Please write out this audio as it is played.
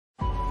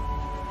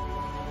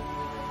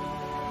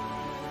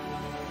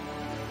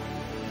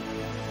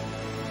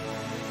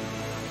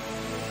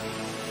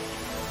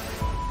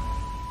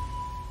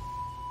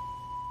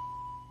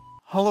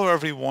Hello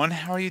everyone,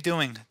 how are you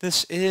doing?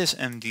 This is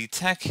MD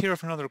Tech here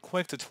with another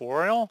quick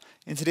tutorial.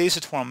 In today's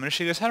tutorial, I'm going to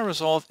show you guys how to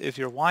resolve if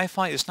your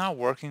Wi-Fi is not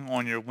working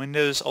on your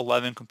Windows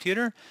 11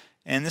 computer,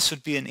 and this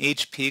would be an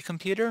HP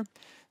computer.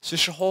 So this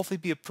should hopefully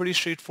be a pretty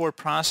straightforward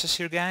process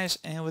here, guys,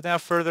 and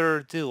without further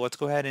ado, let's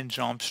go ahead and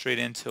jump straight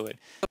into it.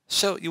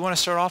 So you want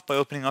to start off by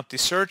opening up the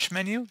search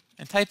menu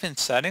and type in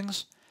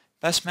settings.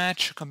 Best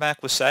match should come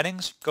back with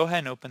settings. Go ahead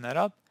and open that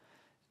up.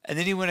 And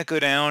then you want to go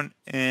down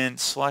and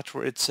select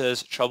where it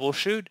says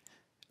troubleshoot.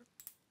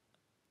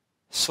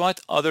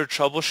 Select other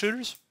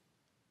troubleshooters,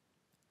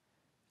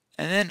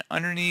 and then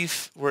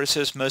underneath where it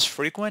says most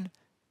frequent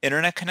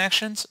internet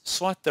connections,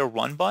 select the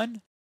run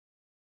button.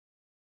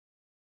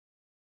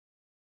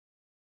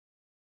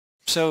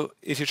 So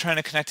if you're trying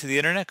to connect to the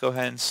internet, go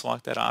ahead and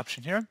select that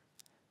option here.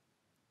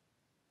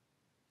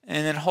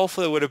 And then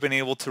hopefully it would have been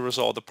able to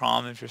resolve the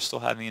problem if you're still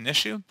having an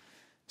issue.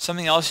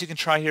 Something else you can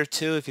try here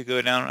too, if you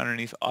go down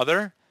underneath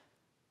other,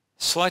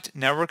 select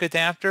network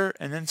adapter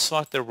and then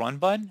select the run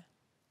button.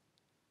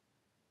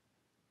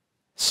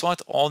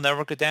 Select all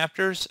network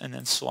adapters and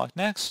then select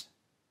next.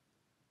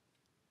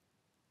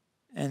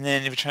 And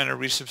then if you're trying to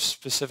reach a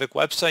specific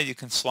website, you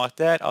can select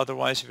that.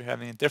 Otherwise, if you're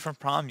having a different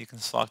problem, you can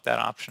select that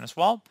option as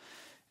well.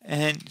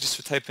 And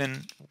just type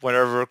in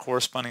whatever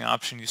corresponding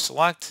option you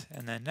select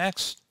and then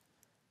next.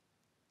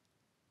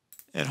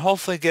 And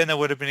hopefully, again, that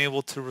would have been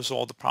able to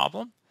resolve the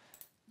problem.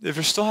 If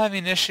you're still having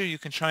an issue, you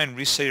can try and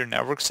reset your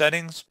network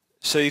settings.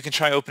 So you can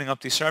try opening up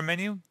the start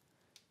menu,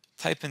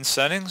 type in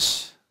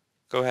settings,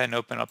 go ahead and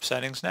open up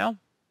settings now.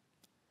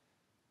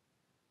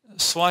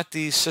 Select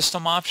the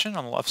system option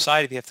on the left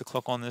side. If you have to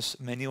click on this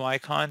menu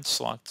icon,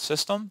 select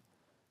system.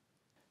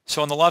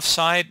 So on the left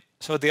side,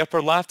 so at the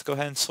upper left, go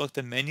ahead and select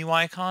the menu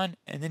icon,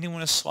 and then you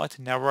want to select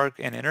network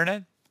and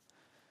internet.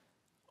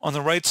 On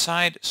the right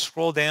side,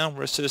 scroll down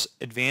where it says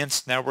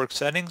advanced network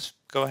settings.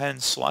 Go ahead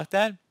and select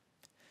that.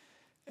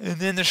 And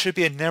then there should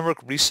be a network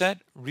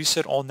reset.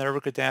 Reset all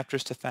network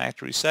adapters to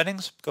factory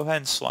settings. Go ahead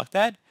and select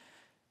that.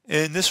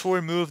 And this will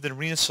remove and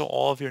reinstall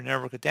all of your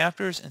network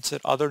adapters and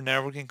set other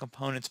networking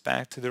components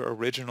back to their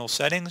original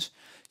settings.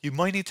 You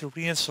might need to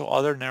reinstall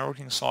other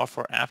networking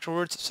software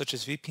afterwards, such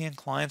as VPN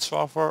client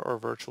software or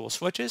virtual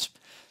switches.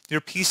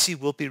 Your PC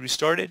will be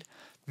restarted.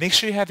 Make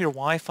sure you have your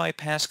Wi-Fi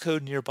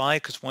passcode nearby,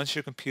 because once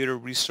your computer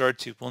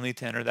restarts, you will need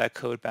to enter that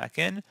code back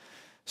in.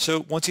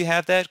 So once you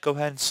have that, go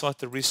ahead and select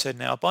the Reset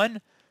Now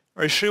button.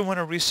 Are you sure you want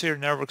to reset your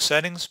network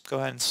settings? Go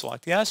ahead and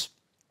select Yes.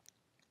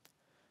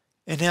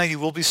 And now you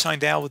will be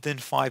signed out within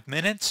 5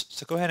 minutes,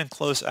 so go ahead and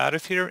close out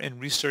of here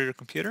and restart your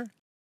computer.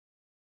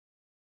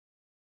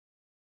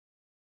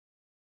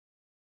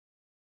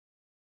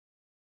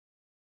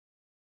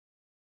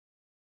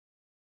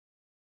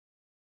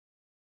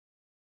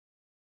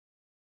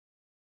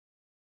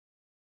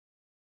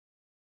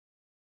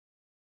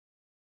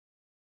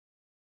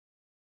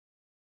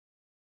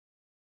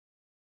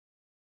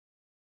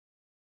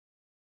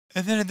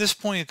 And then at this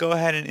point, you go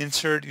ahead and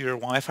insert your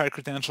Wi-Fi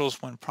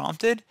credentials when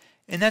prompted,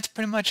 and that's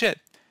pretty much it.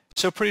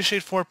 So pretty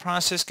straightforward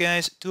process,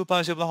 guys. Do hope I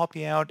was able to help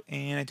you out,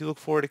 and I do look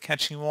forward to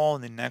catching you all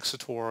in the next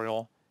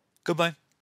tutorial. Goodbye.